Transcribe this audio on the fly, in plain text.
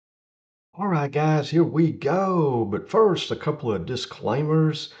All right, guys, here we go. But first, a couple of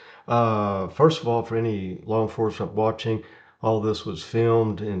disclaimers. First of all, for any law enforcement watching, all this was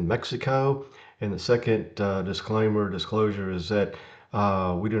filmed in Mexico. And the second disclosure is that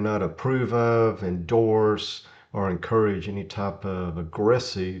we do not approve of, endorse, or encourage any type of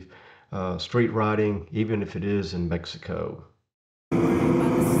aggressive street riding, even if it is in Mexico.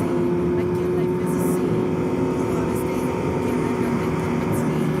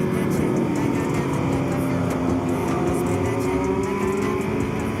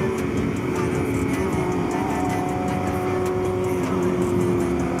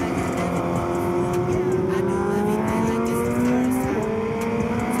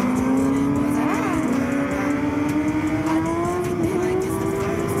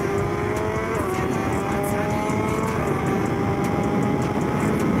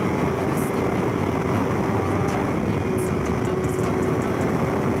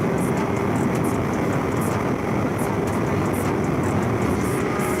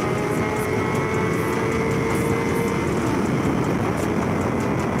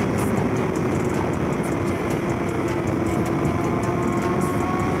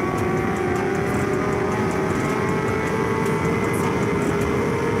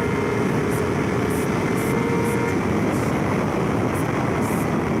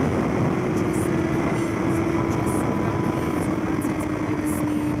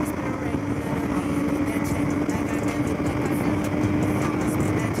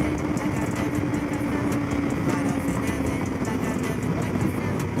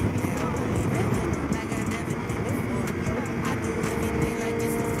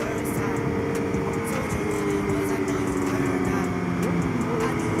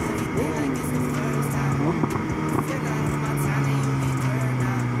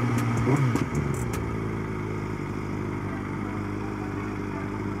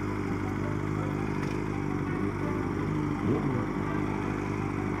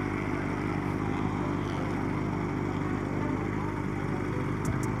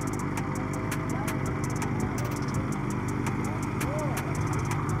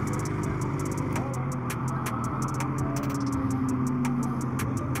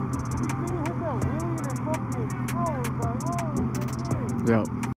 Yeah.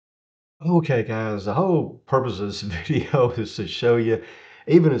 Okay, guys, the whole purpose of this video is to show you,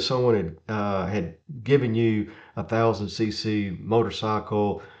 even if someone had given you 1,000 cc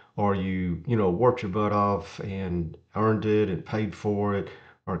motorcycle, or you worked your butt off and earned it and paid for it,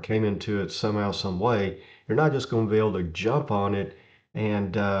 or came into it somehow, some way, you're not just going to be able to jump on it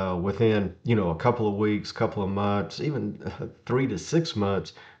and within a couple of weeks, couple of months, even 3 to 6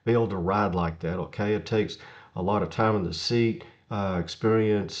 months, be able to ride like that. Okay, it takes a lot of time in the seat,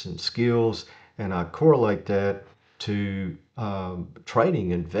 experience and skills, and I correlate that to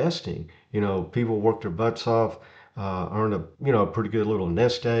trading, investing. People work their butts off, earn a pretty good little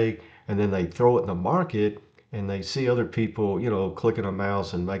nest egg, and then they throw it in the market, and they see other people clicking a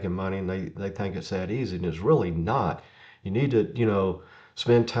mouse and making money, and they think it's that easy, and it's really not. You need to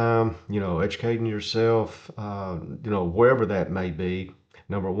spend time educating yourself, wherever that may be.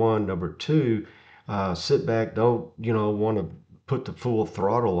 Number one. Number two, sit back. Don't want to put the full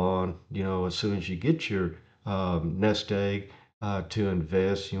throttle on, as soon as you get your nest egg to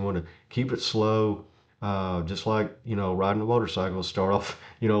invest. You want to keep it slow, just like, riding a motorcycle. Start off,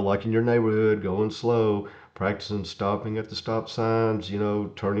 like in your neighborhood, going slow, practicing stopping at the stop signs,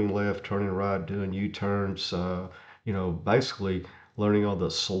 turning left, turning right, doing U-turns, basically learning all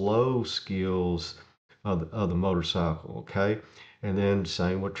the slow skills of the motorcycle, okay? And then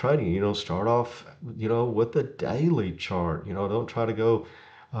same with trading, start off, with a daily chart. Don't try to go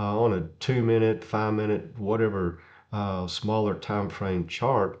on a 2 minute, 5 minute, whatever smaller time frame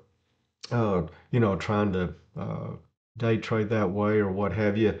chart, trying to day trade that way or what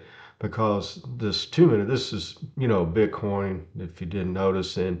have you, because this 2 minute, this is, Bitcoin, if you didn't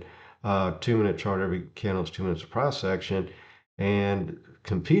notice, and 2 minute chart, every candle's 2 minutes of price action. And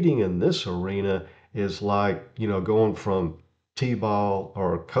competing in this arena is like, going from T-ball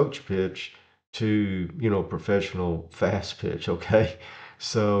or coach pitch to, professional fast pitch, okay?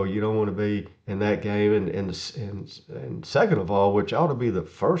 So you don't want to be in that game. And second of all, which ought to be the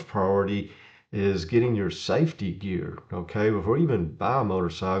first priority, is getting your safety gear. Okay, before you even buy a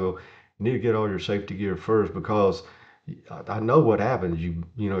motorcycle, you need to get all your safety gear first, because I know what happens.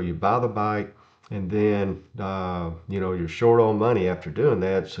 You buy the bike, and then you're short on money after doing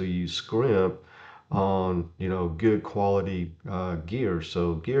that, so you scrimp on good quality gear.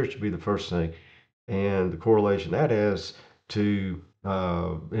 So gear should be the first thing, and the correlation that has to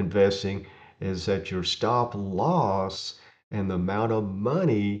investing is that your stop loss and the amount of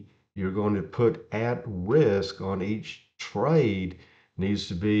money you're going to put at risk on each trade needs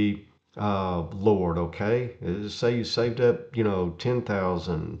to be lowered. Okay, say you saved up,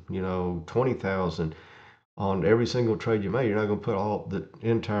 10,000, 20,000 on every single trade you make. You're not going to put all the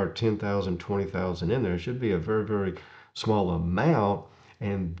entire 10,000, 20,000 in there. It should be a very, very small amount.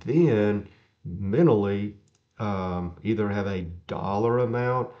 And then mentally, either have a dollar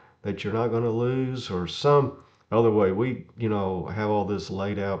amount that you're not going to lose or some other way. We, have all this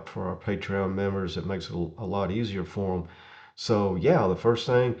laid out for our Patreon members. It makes it a lot easier for them. So, yeah, the first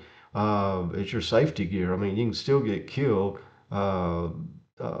thing is your safety gear. I mean, you can still get killed. Uh,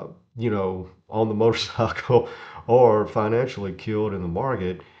 uh, on the motorcycle or financially killed in the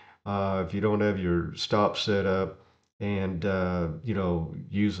market if you don't have your stop set up and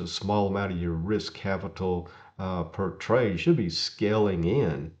use a small amount of your risk capital per trade. You should be scaling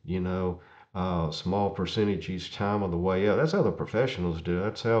in, small percentage each time on the way up. That's how the professionals do.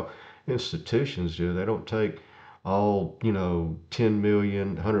 That's how institutions do. They don't take all, 10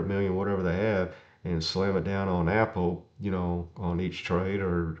 million, 100 million, whatever they have, and slam it down on Apple, on each trade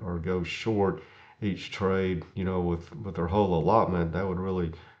or go short each trade, with their whole allotment. That would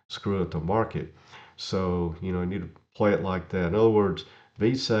really screw up the market. So, you need to play it like that. In other words,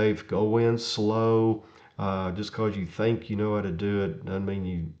 be safe, go in slow. Just because you think you know how to do it doesn't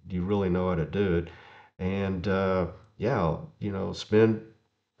mean you really know how to do it. And yeah, spend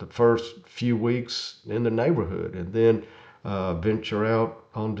the first few weeks in the neighborhood and then venture out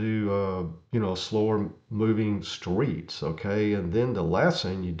onto slower moving streets. Okay, and then the last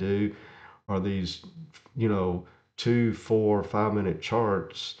thing you do are these, you know 2, 4, 5 minute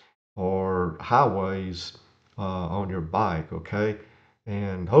charts or highways on your bike. Okay,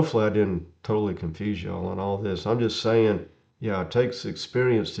 and hopefully I didn't totally confuse y'all on all this. I'm just saying, yeah, it takes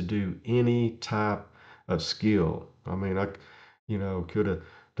experience to do any type of skill. I mean, I could have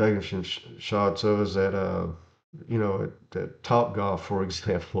taken some shots of us at at Top Golf, for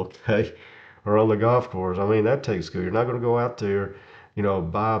example. Okay, or on the golf course. I mean, that takes skill. You're not going to go out there,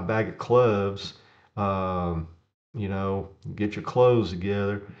 buy a bag of clubs, um, get your clothes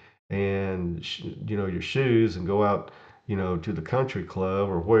together and, your shoes and go out, to the country club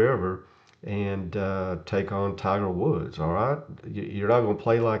or wherever and take on Tiger Woods. All right. You're not going to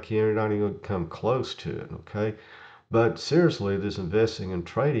play like him. You're not even going to come close to it. Okay. But seriously, this investing and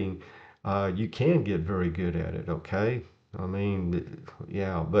trading, you can get very good at it. Okay. I mean,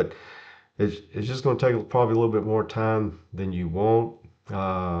 yeah, but it's just going to take probably a little bit more time than you want.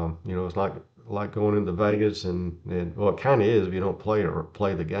 It's like going into Vegas and well, it kind of is if you don't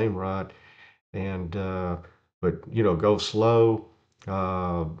play the game right. And but go slow.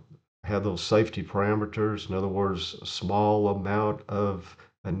 Uh, have those safety parameters. In other words, a small amount of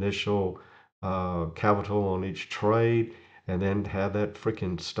initial capital on each trade, and then have that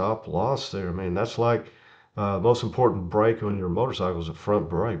freaking stop loss there. I mean, that's like most important brake on your motorcycle is a front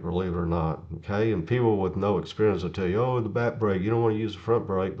brake, believe it or not. Okay, and people with no experience will tell you, oh, the back brake, you don't want to use the front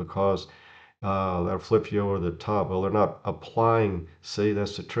brake because that'll flip you over the top. Well, they're not applying. See,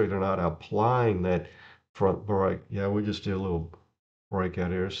 that's the trick. They're not applying that front brake. Yeah, we just did a little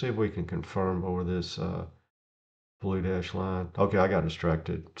breakout here. See if we can confirm over this blue dash line. Okay, I got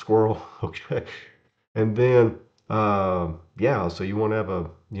distracted. Squirrel. Okay. And then, yeah, so you want to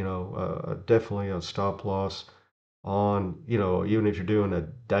have definitely a stop loss on, even if you're doing a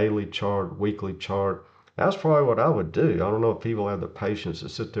daily chart, weekly chart. That's probably what I would do. I don't know if people have the patience to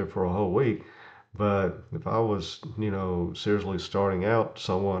sit there for a whole week, but if I was, seriously starting out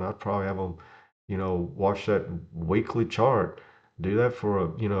someone, I'd probably have them, watch that weekly chart, do that for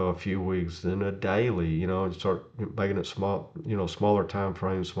a few weeks, then a daily, and start making it small, smaller time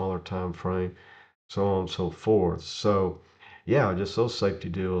frame, so on and so forth. So, yeah, just those safety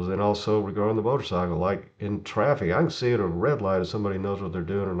deals. And also regarding the motorcycle, like in traffic, I can see at a red light if somebody knows what they're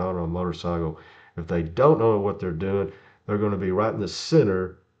doing or not on a motorcycle. If they don't know what they're doing, they're going to be right in the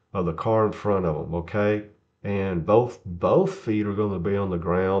center of the car in front of them, okay? And both feet are going to be on the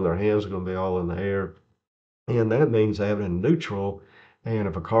ground, their hands are going to be all in the air, and that means they have it in neutral. And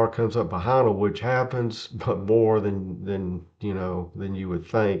if a car comes up behind them, which happens, but more than you would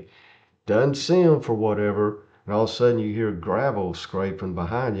think, doesn't see them for whatever, and all of a sudden you hear gravel scraping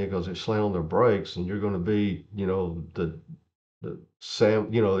behind you because they're slamming on their brakes, and you're going to be, you're going to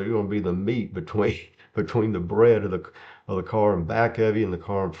be the meat between between the bread of the car in back of you and the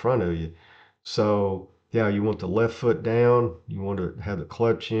car in front of you. So yeah, you want the left foot down, you want to have the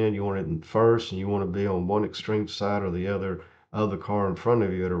clutch in, you want it in first, and you want to be on one extreme side or the other of the car in front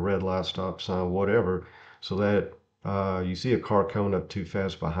of you at a red light, stop sign, whatever, so that you see a car coming up too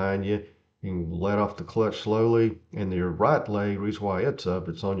fast behind you, You can let off the clutch slowly, and your right leg, reason why it's up,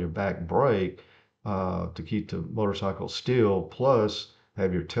 it's on your back brake to keep the motorcycle still. Plus,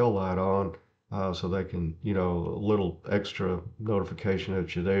 have your tail light on so they can, a little extra notification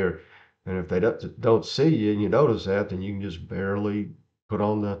that you're there. And if they don't see you and you notice that, then you can just barely put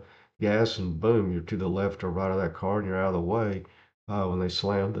on the gas and boom, you're to the left or right of that car and you're out of the way when they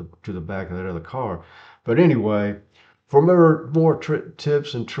slam to the back of that other car. But anyway, for more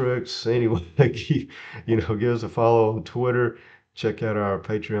tips and tricks, anyway, give us a follow on Twitter. Check out our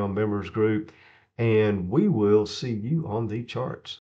Patreon members group, and we will see you on the charts.